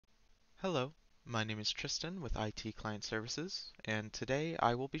Hello, my name is Tristan with IT Client Services, and today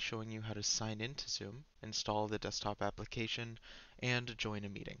I will be showing you how to sign into Zoom, install the desktop application, and join a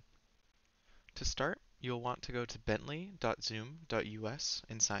meeting. To start, you'll want to go to bentley.zoom.us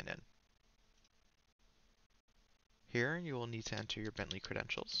and sign in. Here, you will need to enter your Bentley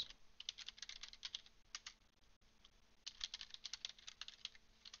credentials.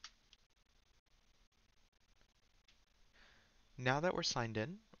 Now that we're signed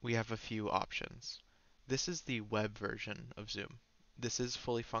in, we have a few options. This is the web version of Zoom. This is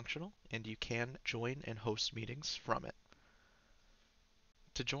fully functional, and you can join and host meetings from it.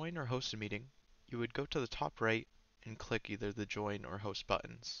 To join or host a meeting, you would go to the top right and click either the join or host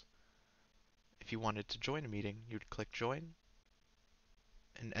buttons. If you wanted to join a meeting, you'd click join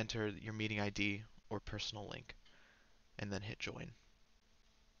and enter your meeting ID or personal link, and then hit join.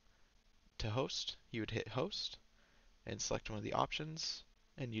 To host, you would hit host and select one of the options,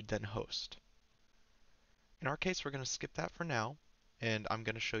 and you'd then host. In our case, we're going to skip that for now, and I'm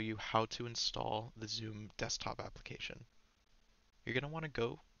going to show you how to install the Zoom desktop application. You're going to want to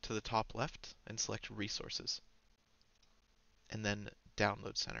go to the top left and select Resources, and then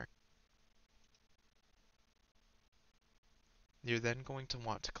Download Center. You're then going to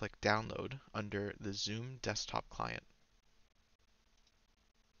want to click Download under the Zoom Desktop Client.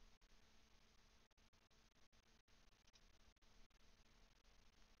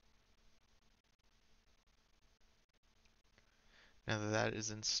 Now that that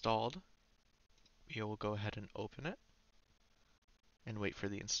is installed, you'll go ahead and open it and wait for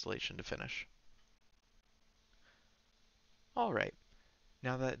the installation to finish. Alright,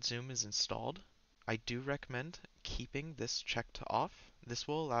 now that Zoom is installed, I do recommend keeping this checked off. This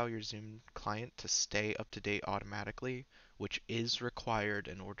will allow your Zoom client to stay up to date automatically, which is required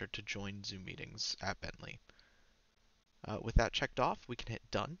in order to join Zoom meetings at Bentley. With that checked off, we can hit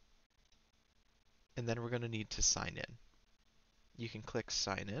Done, and then we're going to need to sign in. You can click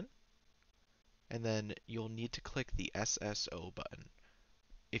Sign In, and then you'll need to click the SSO button.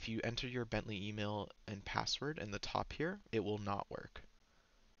 If you enter your Bentley email and password in the top here, it will not work.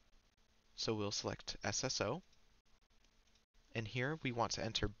 So we'll select SSO, and here we want to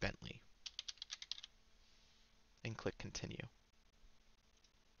enter Bentley, and click Continue.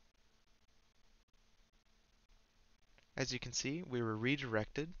 As you can see, we were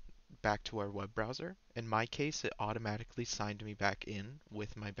redirected back to our web browser. In my case, it automatically signed me back in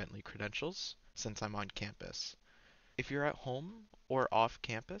with my Bentley credentials since I'm on campus. If you're at home or off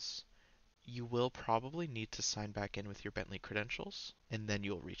campus, you will probably need to sign back in with your Bentley credentials, and then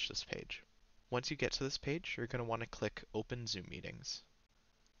you'll reach this page. Once you get to this page, you're going to want to click Open Zoom Meetings,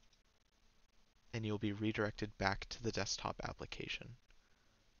 and you'll be redirected back to the desktop application.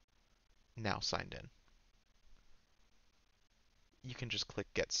 Now signed in. You can just click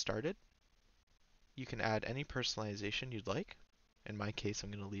Get Started. You can add any personalization you'd like. In my case, I'm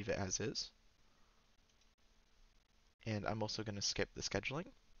going to leave it as is. And I'm also going to skip the scheduling,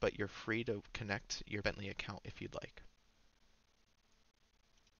 but you're free to connect your Bentley account if you'd like.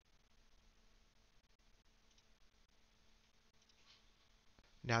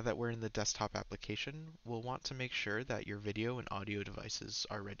 Now that we're in the desktop application, we'll want to make sure that your video and audio devices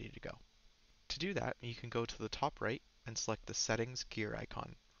are ready to go. To do that, you can go to the top right and select the Settings gear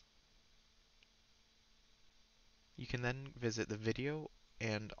icon. You can then visit the Video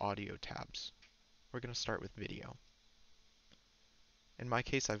and Audio tabs. We're going to start with Video. In my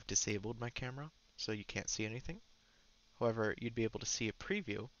case, I've disabled my camera, so you can't see anything. However, you'd be able to see a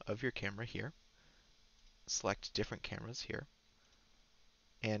preview of your camera here. Select different cameras here,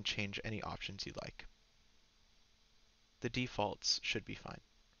 and change any options you'd like. The defaults should be fine.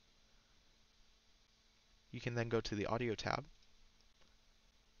 You can then go to the Audio tab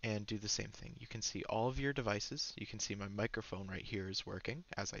and do the same thing. You can see all of your devices. You can see my microphone right here is working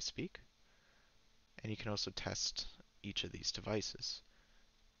as I speak. And you can also test each of these devices.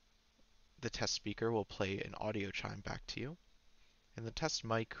 The test speaker will play an audio chime back to you, and the test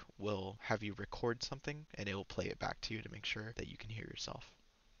mic will have you record something and it will play it back to you to make sure that you can hear yourself.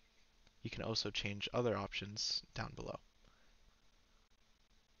 You can also change other options down below.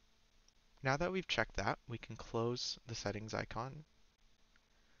 Now that we've checked that, we can close the settings icon,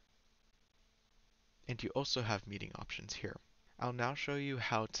 and you also have meeting options here. I'll now show you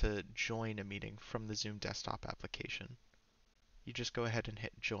how to join a meeting from the Zoom desktop application. You just go ahead and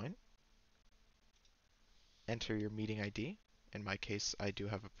hit join, enter your meeting ID. In my case, I do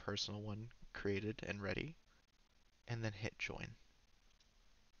have a personal one created and ready, and then hit join.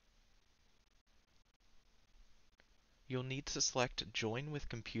 You'll need to select join with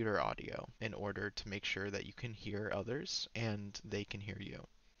computer audio in order to make sure that you can hear others and they can hear you.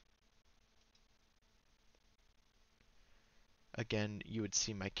 Again, you would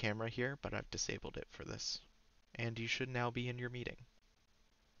see my camera here, but I've disabled it for this. And you should now be in your meeting.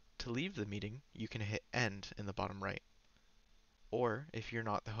 To leave the meeting, you can hit End in the bottom right. Or, if you're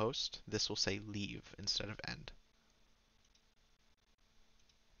not the host, this will say Leave instead of End.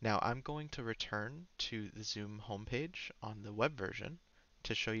 Now I'm going to return to the Zoom homepage on the web version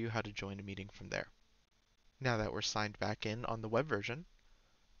to show you how to join a meeting from there. Now that we're signed back in on the web version,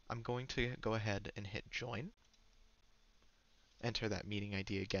 I'm going to go ahead and hit Join, enter that meeting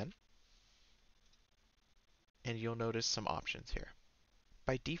ID again, and you'll notice some options here.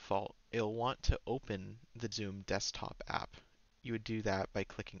 By default, it'll want to open the Zoom desktop app. You would do that by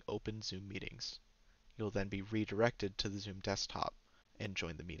clicking Open Zoom Meetings. You'll then be redirected to the Zoom desktop and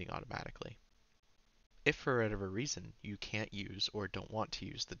join the meeting automatically. If for whatever reason you can't use or don't want to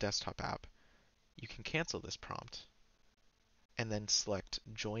use the desktop app, you can cancel this prompt and then select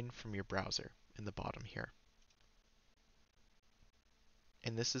Join from your browser in the bottom here.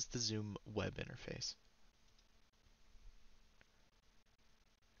 And this is the Zoom web interface.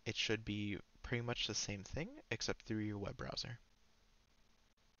 It should be pretty much the same thing except through your web browser.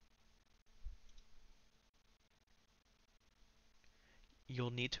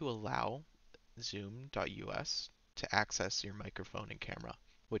 You'll need to allow zoom.us to access your microphone and camera,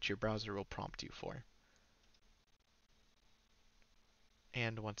 which your browser will prompt you for.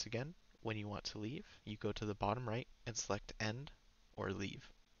 And once again, when you want to leave, you go to the bottom right and select End or Leave.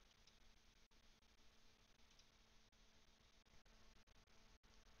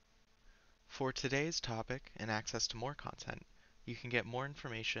 For today's topic and access to more content, you can get more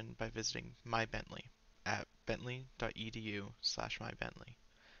information by visiting MyBentley at bentley.edu/mybentley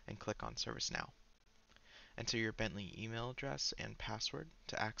and click on ServiceNow. Enter your Bentley email address and password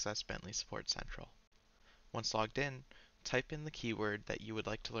to access Bentley Support Central. Once logged in, type in the keyword that you would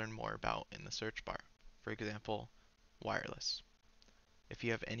like to learn more about in the search bar. For example, wireless. If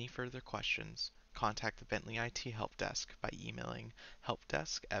you have any further questions, contact the Bentley IT Help Desk by emailing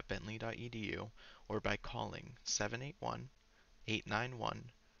helpdesk@bentley.edu or by calling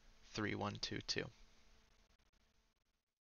 781-891-3122.